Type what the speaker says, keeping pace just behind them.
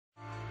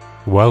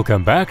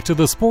Welcome back to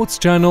the sports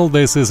channel.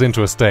 This is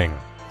interesting.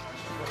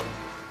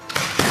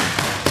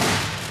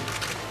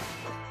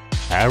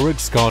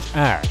 Eric Scott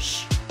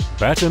Ashe,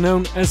 better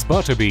known as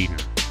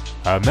Butterbean,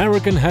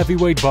 American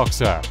heavyweight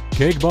boxer,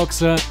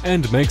 kickboxer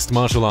and mixed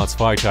martial arts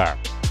fighter.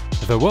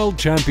 The world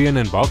champion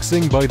in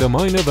boxing by the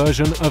minor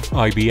version of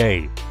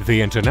IBA,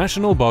 the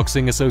International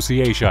Boxing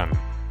Association,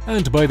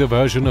 and by the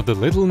version of the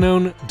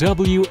little-known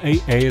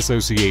WAA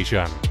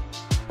Association.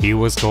 He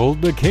was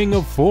called the king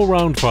of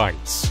 4-round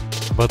fights.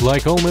 But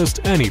like almost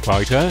any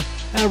fighter,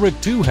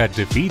 Eric too had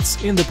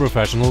defeats in the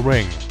professional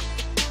ring.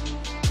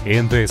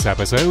 In this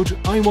episode,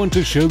 I want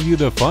to show you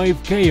the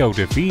 5 KO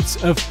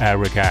defeats of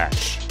Eric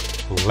Ashe.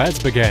 Let's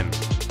begin.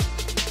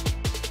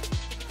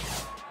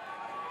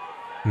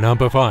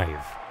 Number 5.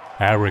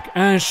 Eric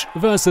Ashe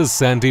vs.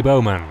 Sandy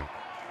Bowman.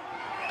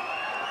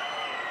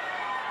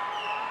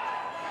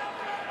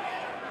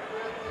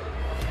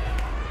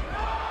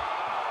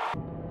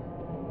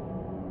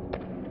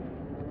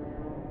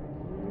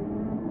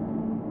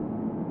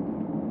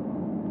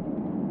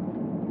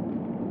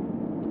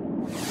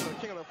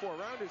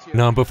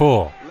 Number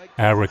 4.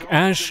 Eric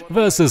Ashe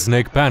vs.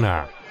 Nick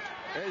Banner.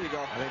 There you go.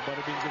 I think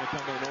Butterbean's going to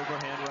come with an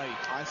overhand right.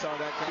 I saw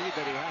that lead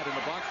that he had in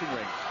the boxing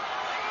ring.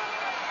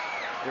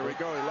 Here we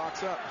go. He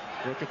locks up.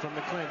 Looking from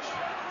the clinch.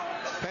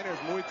 Penner's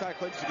Muay Thai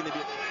clinch is going to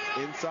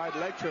be inside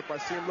leg trip. I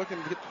see him looking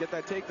to get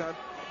that takedown.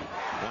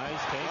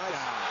 Nice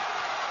takedown.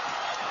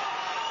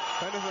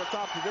 Penner's in the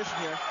top position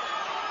here.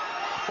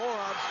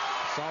 Forearms.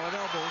 Solid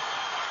elbows.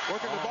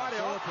 Working the body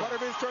out.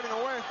 Butterbean's turning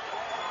away.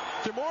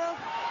 Kimura.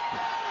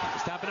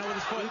 He's tapping out with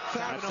his foot.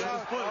 Tapping out with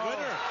his foot.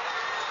 Winner.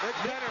 Nick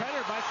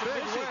Penner by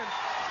submission.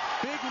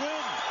 Big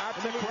win.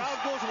 Absolutely. And the crowd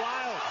goes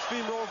wild.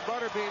 Steamrolls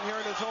Butterbean here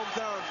in his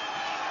hometown.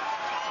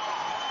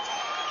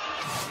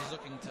 He's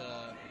looking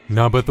to...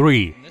 Number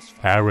 3.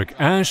 Eric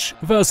Ashe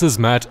vs.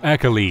 Matt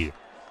Eckerly. He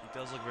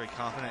does look very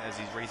confident as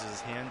he raises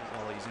his hand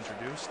while he's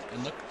introduced.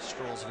 And look,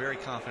 strolls very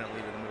confidently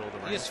to the middle of the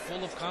ring. He is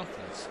full of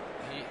confidence.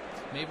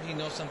 Maybe he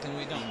knows something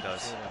we don't. He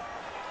does.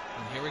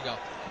 And here we go.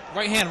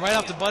 Right hand, right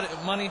off the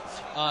money.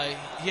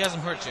 He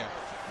hasn't hurt yet.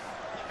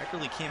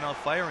 Eckerly came out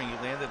firing. He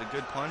landed a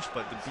good punch,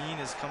 but the Bean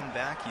is coming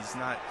back. He's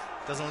not.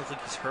 Doesn't look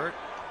like he's hurt.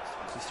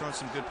 So he's throwing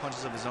some good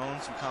punches of his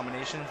own, some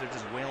combinations. They're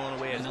just wailing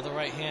away. Another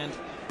right hand.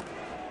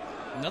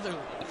 Another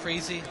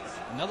crazy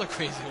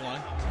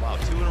one. Wow,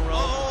 2 in a row.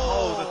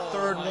 Oh, the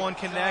third one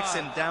connects,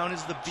 and down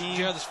is the Bean.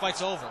 Jared, this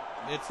fight's over.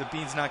 The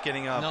Bean's not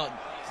getting up. No,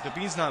 the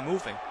Bean's not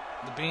moving.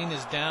 The Bean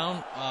is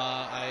down.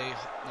 I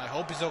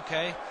hope he's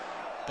okay.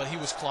 But he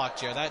was clocked,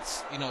 Jared.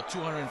 That's,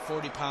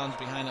 240 pounds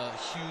behind a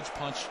huge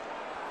punch.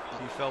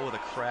 He fell with a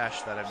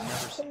crash that I've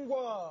never seen.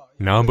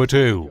 Number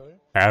 2.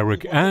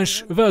 Eric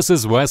Ashe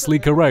vs. Wesley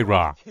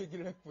Carrera.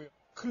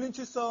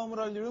 클린치 싸움을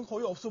할 일은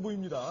거의 없어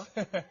보입니다.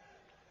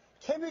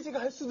 케비지가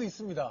할 수도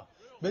있습니다.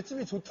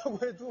 맷집이 좋다고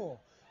해도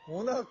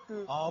워낙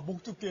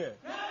목 두께.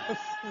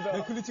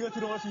 네, 클린치가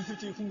들어갈 수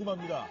있을지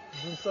궁금합니다.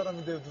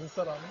 눈사람인데요,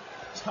 눈사람.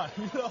 자,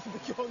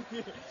 1라운드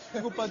경기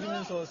치고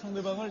빠지면서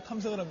상대방을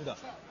탐색을 합니다.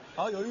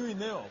 여유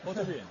있네요,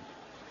 버터빈.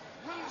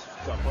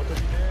 자,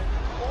 버터빈의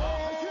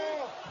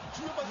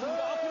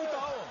중요받습니다. 앞으로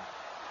다운.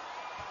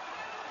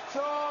 자,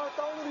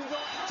 다운을 인정.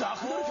 자,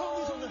 그대로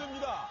경기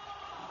종료됩니다.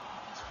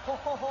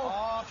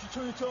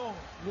 휘청휘청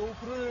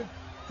로프를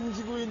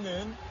등지고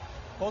있는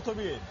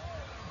버터빈.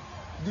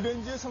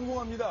 리벤지에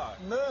성공합니다.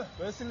 네,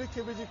 웨슬리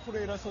케베지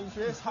코레이라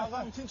선수의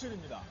 4강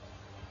진출입니다.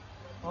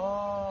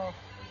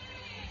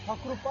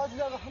 밖으로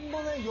빠지다가 한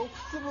번의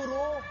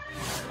역습으로.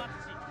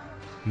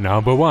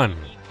 Number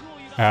 1.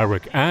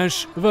 Eric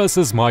Ashe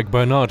vs. Mike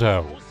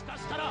Bernardo.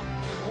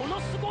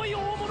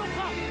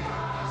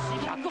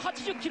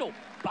 180kg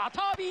バ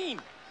タービーン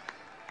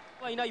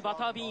はいないバ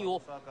タービーン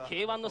を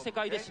K1 の世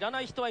界で知らな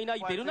い人はいな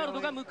いベルナル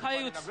ドが迎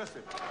え撃つマイ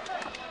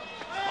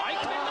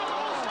ク・ベルナルド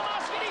の下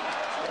回し蹴り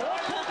大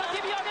きな叫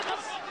び上げま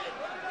す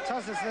チャ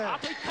ンスですねあ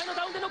と1回の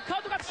ダウンでノックア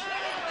ウト勝ちさ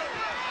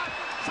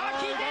あ効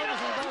いている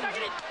膝蹴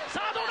り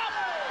さあどうだ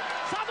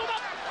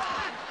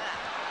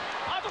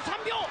あと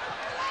3秒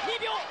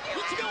2秒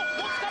1秒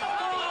持つから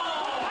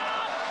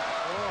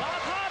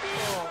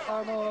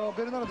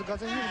ベルナルドが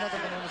全有利になった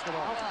と思うんですけど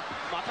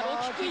また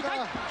大きく痛い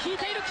効い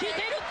ている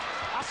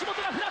足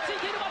元がふらつ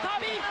いているバタ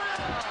ービーン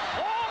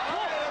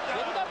ベ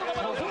ルナルドが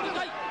まだ恐竜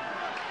対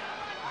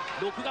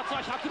6月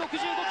は165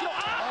キロバ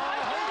タ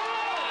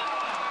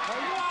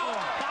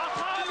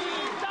ービ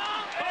ーンだ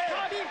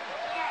立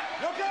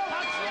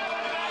ち上が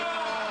らない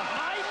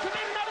マイク・ベ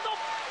ルナルド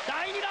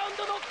第2ラウ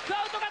ンドノック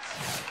アウト勝ち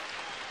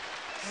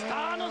ス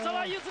ターの座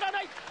は譲ら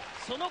ない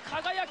その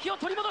輝きを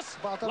取り戻す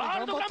ワー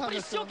ルドグランプ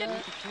リ出場権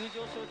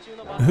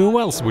Who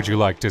else would you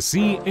like to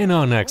see in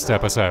our next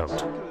episode?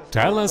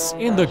 Tell us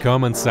in the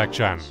comments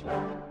section.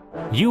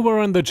 You are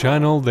on the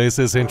channel This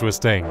Is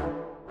Interesting.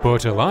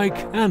 Put a like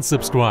and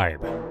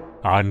subscribe.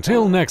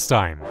 Until next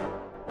time.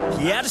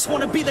 Yeah, I just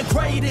wanna be the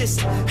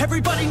greatest.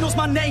 Everybody knows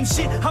my name,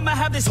 shit. I'ma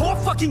have this whole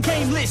fucking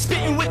game list,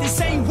 spitting with the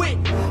same wit,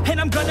 and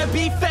I'm gonna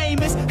be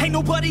famous. Ain't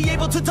nobody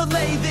able to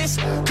delay this.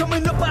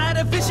 Coming up, I had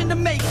a vision to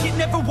make it.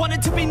 Never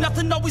wanted to be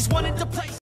nothing, always wanted to play.